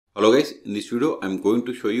Hello guys, in this video I am going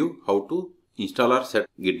to show you how to install or set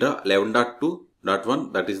Ghidra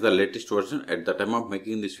 11.2.1, that is the latest version at the time of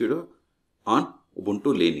making this video, on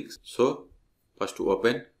Ubuntu Linux. So first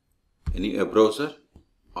open any web browser,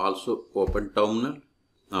 also open terminal.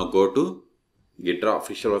 Now go to Ghidra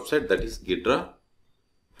official website, that is ghidra-sre.org.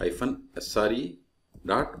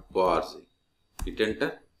 Hit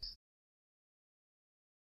enter.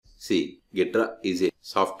 See, Ghidra is a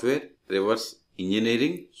software reverse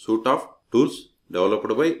engineering suite of tools developed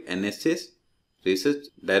by NSA's Research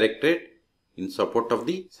Directorate in support of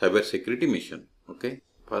the cybersecurity mission. Okay,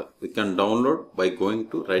 we can download by going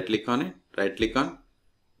to right click on it, right click on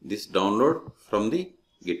this download from the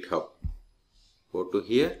GitHub. Go to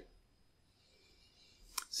here.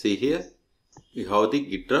 See here, we have the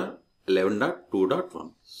Ghidra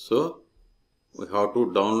 11.2.1. So we have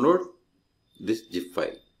to download this zip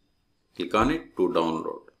file. Click on it to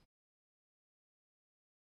download.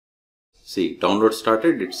 See, download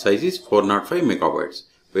started. Its size is 405 megabytes.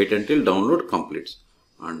 Wait until download completes.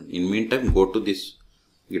 And in meantime, go to this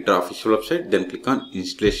Ghidra official website. Then click on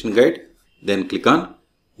installation guide. Then click on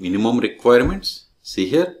minimum requirements. See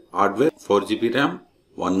here, hardware 4 GB RAM,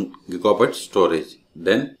 1 GB storage.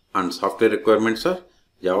 Then and software requirements are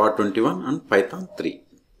Java 21 and Python 3.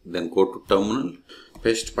 Then go to terminal,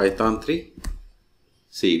 paste Python 3.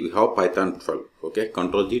 See, we have Python 12. Okay,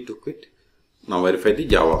 Ctrl G to quit. Now verify the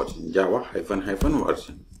Java version, Java --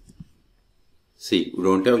 version. See, we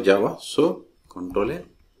don't have Java, so Ctrl A.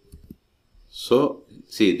 So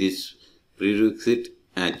see, this prerequisite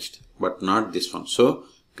matched, but not this one. So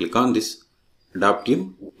click on this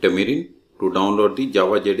adaptive Tamirin to download the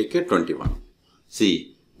Java JDK 21.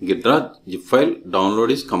 See, Ghidra zip file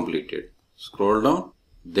download is completed. Scroll down,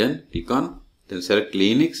 then click on, then select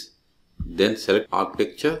Linux, then select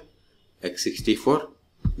architecture x64.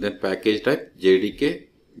 Then package type JDK,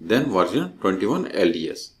 then version 21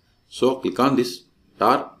 LDS. So click on this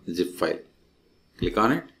tar zip file. Click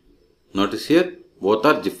on it. Notice here both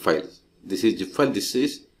are zip files. This is zip file, this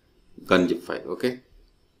is gun zip file. Okay,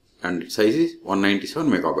 and its size is 197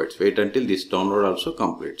 megabytes. Wait until this download also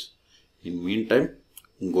completes. In meantime,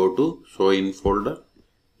 go to show in folder,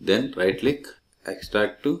 then right click,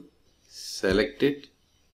 extract to, select it.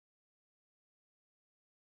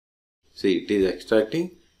 See, it is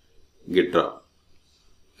extracting Ghidra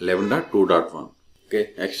 11.2.1.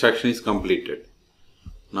 Okay, extraction is completed.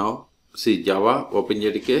 Now see, Java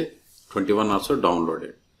OpenJDK 21 also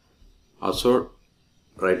downloaded. Also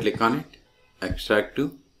right click on it, extract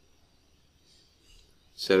to,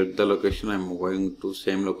 select the location. I am going to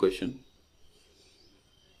same location.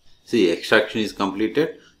 See, extraction is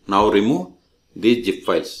completed. Now remove these zip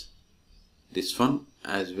files, this one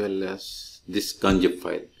as well as this gun zip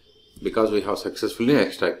file, because we have successfully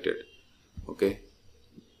extracted. Okay,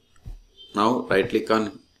 now right click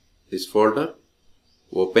on this folder,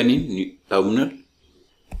 open in new terminal,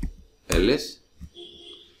 ls.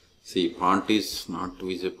 See, font is not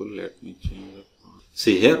visible. Let me change the font.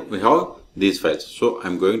 See, here we have these files. So I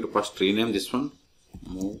am going to first rename this one,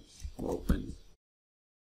 move open.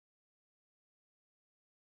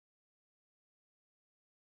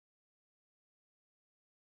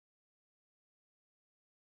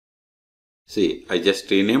 See, I just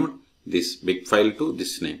renamed this big file to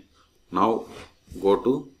this name. Now go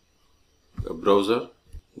to the browser,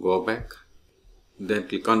 go back, then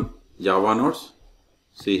click on Java nodes.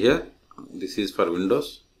 See here, this is for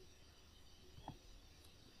Windows.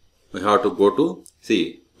 We have to go to,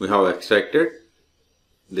 see, we have extracted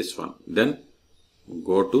this one. Then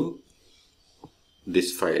go to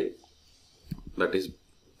this file, that is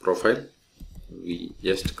profile. We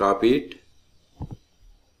just copy it,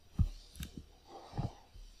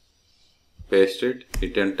 paste it,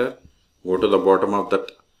 hit enter, go to the bottom of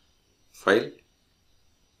that file,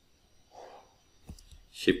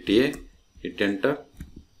 shift A, hit enter,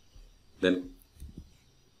 then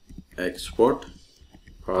export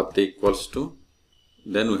path equals to,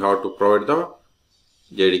 then we have to provide the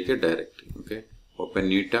JDK directory. Okay, open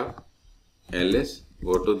new tab, ls,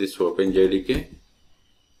 go to this open JDK,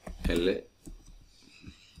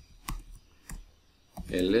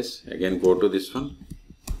 ls, again go to this one,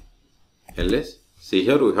 ls. See,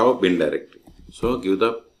 here we have bin directory. So give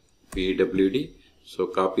the pwd. So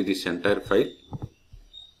copy this entire file,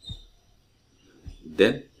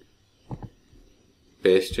 then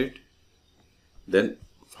paste it, then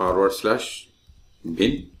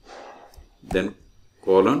 /bin, then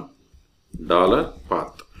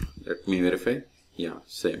 $path. Let me verify. Yeah,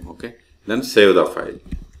 same. Okay, then save the file.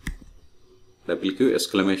 Double Q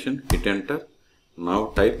exclamation, hit enter.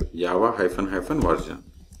 Now type Java -- version.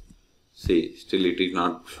 See, still it is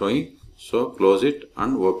not showing. So close it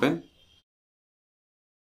and open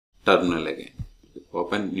terminal again.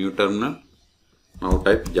 Open new terminal. Now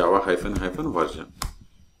type java -- version.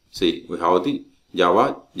 See, we have the Java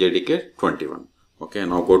JDK 21. Okay,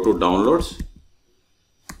 now go to downloads,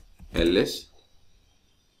 ls,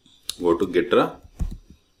 go to Ghidra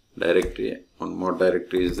directory. One more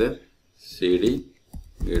directory is there. cd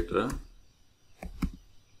Ghidra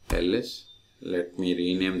ls. Let me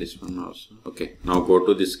rename this one also. Okay, now go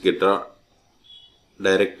to this Ghidra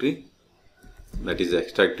directory, that is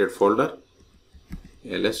extracted folder.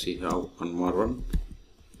 ls, we have one more one.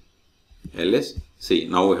 ls. See,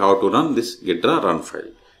 now we have to run this Ghidra run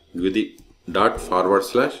file. Give the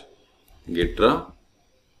 ./Ghidra,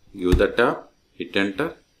 give the tab, hit enter.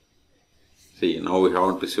 See, now we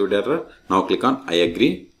haven't received error. Now click on I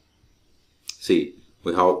agree. See,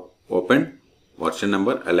 we have opened version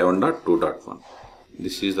number 11.2.1.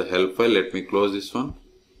 This is the help file. Let me close this one.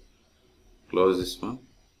 Close this one.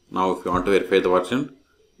 Now if you want to verify the version,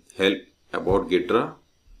 help about Ghidra.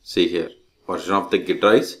 See here, version of the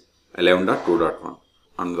Ghidra is 11.2.1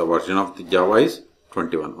 and the version of the Java is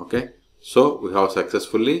 21. Okay, so we have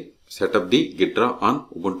successfully set up the Ghidra on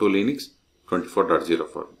Ubuntu Linux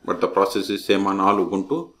 24.04, but the process is same on all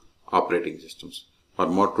Ubuntu operating systems. For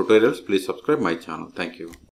more tutorials, please subscribe my channel. Thank you.